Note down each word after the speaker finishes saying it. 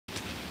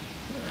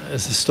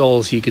as the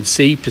stalls you can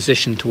see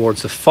positioned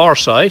towards the far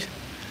side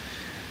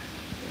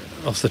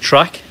of the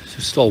track. So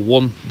stall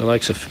 1, the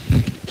likes of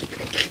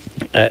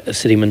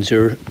City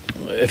Mansour,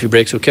 if he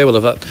breaks okay, we'll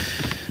have that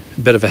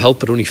a bit of a help,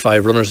 but only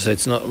 5 runners.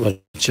 It's not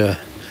much, there'll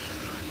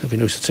be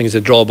no such thing as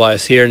a draw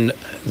bias here, and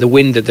the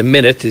wind at the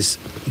minute is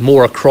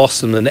more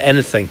across them than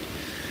anything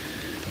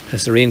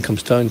as the rain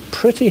comes down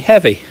pretty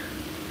heavy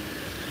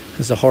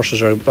as the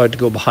horses are about to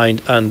go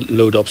behind and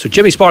load up. So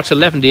Jimmy Sparks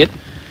 11 to 8.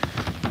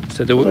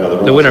 So the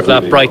winner of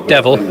that, Bright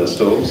Devil,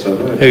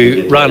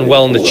 who ran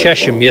well in the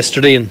Chesham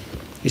yesterday, and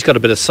he's got a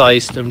bit of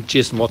size. And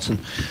Jason Watson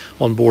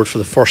on board for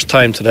the first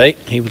time today.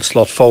 He will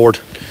slot forward,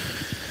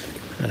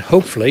 and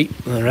hopefully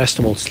the rest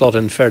of them will slot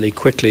in fairly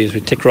quickly as we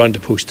tick round to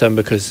post 10,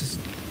 because it's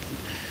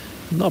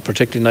not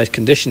particularly nice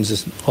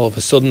conditions. All of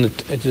a sudden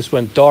it just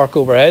went dark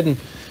overhead, and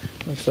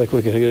looks like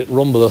we could get a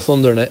rumble of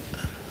thunder and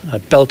a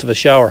belt of a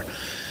shower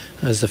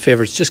as the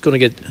favourite's just going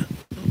to get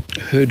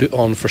hood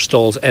on for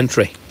stalls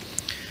entry.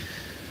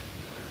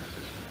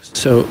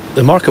 So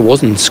the market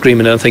wasn't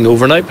screaming anything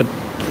overnight, but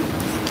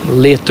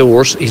late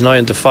doors he's now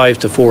into 5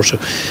 to 4. So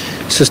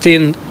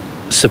sustained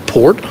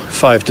support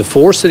 5 to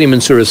 4. City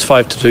Mansour is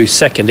 5 to 2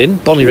 second in.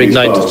 Bonnie Rig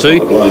 9 to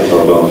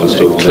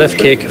 2. Cliff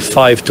Cake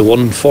 5 to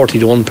 1. 40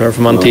 to 1.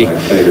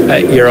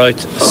 Performanti, you're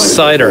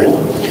outsider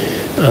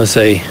as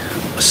a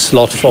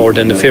slot forward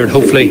in the favourite.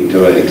 Hopefully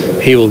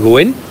he will go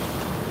in.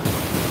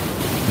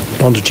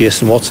 On to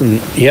Jason Watson.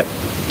 Yep,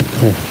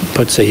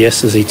 about to say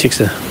yes as he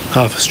takes a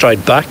half a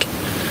stride back.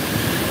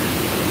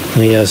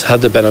 He has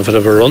had the benefit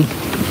of a run.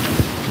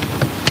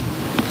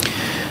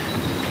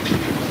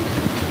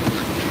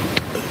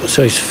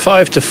 So he's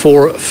 5 to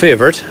 4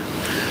 favourite.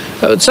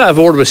 Let's have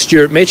a word with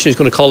Stuart Machen, who's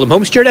going to call them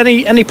home. Stuart,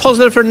 any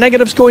positive or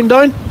negatives going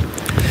down?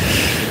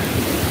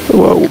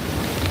 Well,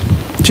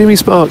 Jimmy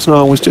Sparks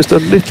now was just a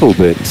little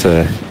bit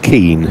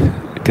keen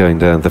going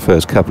down the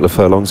first couple of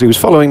furlongs. He was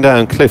following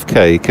down Cliff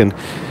Cake, and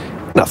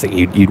nothing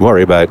you'd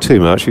worry about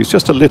too much. He was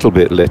just a little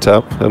bit lit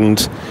up,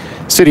 and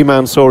City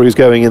Mansour, who's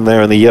going in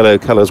there, and the yellow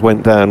colours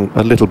went down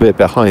a little bit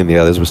behind the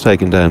others, was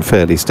taken down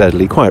fairly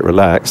steadily, quite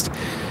relaxed.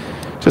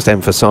 Just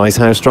emphasise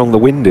how strong the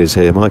wind is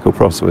here. Michael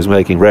Prosser was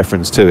making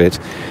reference to it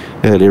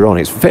earlier on.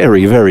 It's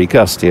very, very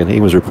gusty, and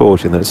he was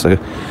reporting that it's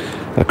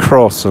a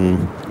cross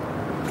and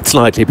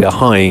slightly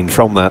behind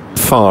from that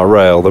far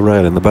rail, the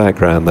rail in the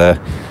background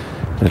there.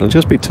 It'll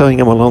just be towing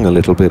him along a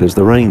little bit as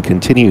the rain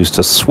continues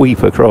to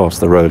sweep across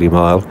the Rowley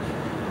Mile.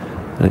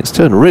 And it's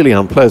turned really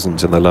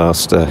unpleasant in the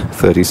last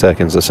 30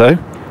 seconds or so.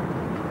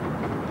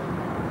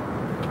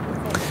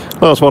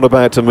 Last one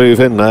about to move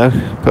in now.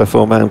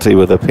 Performanti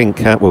with a pink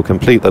cap will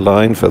complete the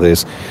line for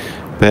this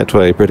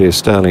Betway British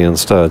Stallion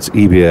Studs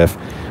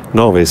EBF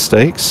Novice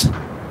Stakes.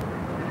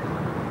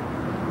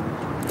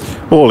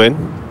 All in.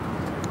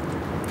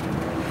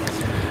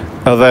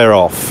 They're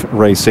off,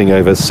 racing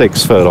over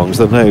 6 furlongs.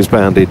 The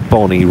nose-banded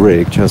Bonnie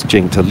Rig just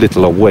jinked a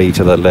little away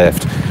to the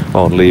left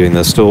on leaving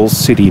the stalls.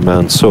 City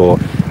Mansour,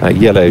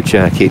 Yellow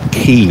Jacket,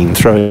 keen,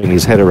 throwing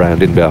his head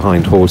around in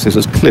behind horses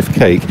as Cliff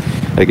Cake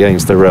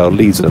against the rail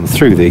leads them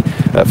through the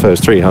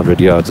first 300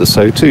 yards or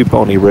so. 2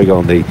 Bonnie Rig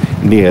on the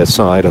near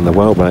side, and the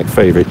well-back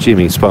favourite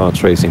Jimmy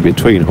Sparks racing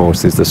between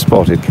horses, the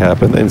Spotted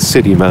Cap, and then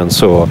City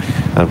Mansour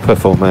and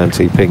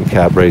Performanti Pink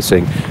Cap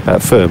racing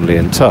firmly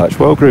in touch.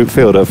 Well, group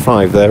field of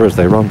 5 there as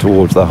they run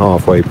towards the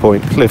halfway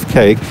point. Cliff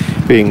Cake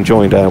being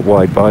joined out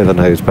wide by the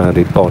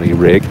nose-banded Bonnie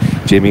Rig.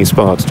 Jimmy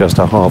Sparks just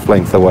a half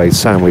length away,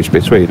 sandwiched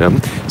between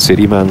them.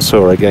 City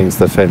Mansour against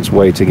the fence,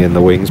 waiting in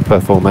the wings.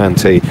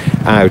 Performanti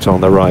out on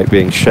the right,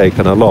 being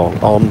shaken along.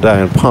 On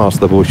down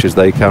past the bushes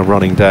they come,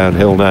 running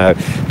downhill now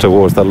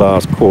towards the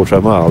last quarter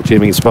mile.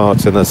 Jimmy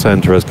Sparks in the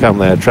centre has come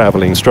there,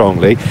 travelling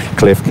strongly.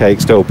 Cliff Cake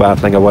still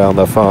battling away on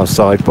the far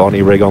side.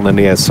 Bonnie Rig on the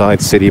near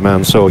side. City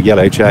Mansour,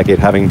 Yellow Jacket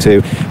having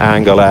to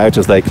angle out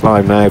as they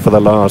climb now for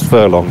the last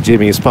furlong.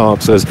 Jimmy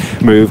Sparks has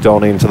moved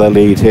on into the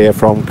lead here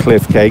from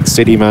Cliff Cake.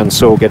 City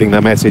Mansour getting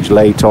the message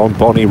late on.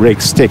 Bonnie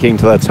Rig sticking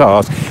to the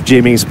task.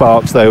 Jimmy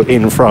Sparks though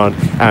in front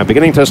and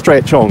beginning to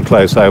stretch on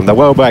close home. The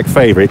well-back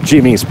favourite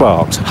Jimmy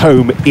Sparks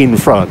home in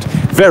front,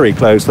 very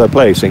close to the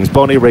placings.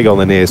 Bonnie Rig on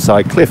the near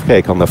side, Cliff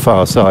Cake on the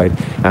far side,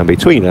 and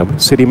between them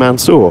City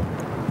Mansour.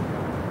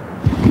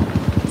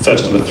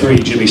 First number 3,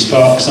 Jimmy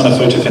Sparks, on a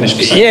photo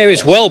finish. Yeah, he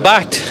was well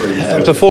backed before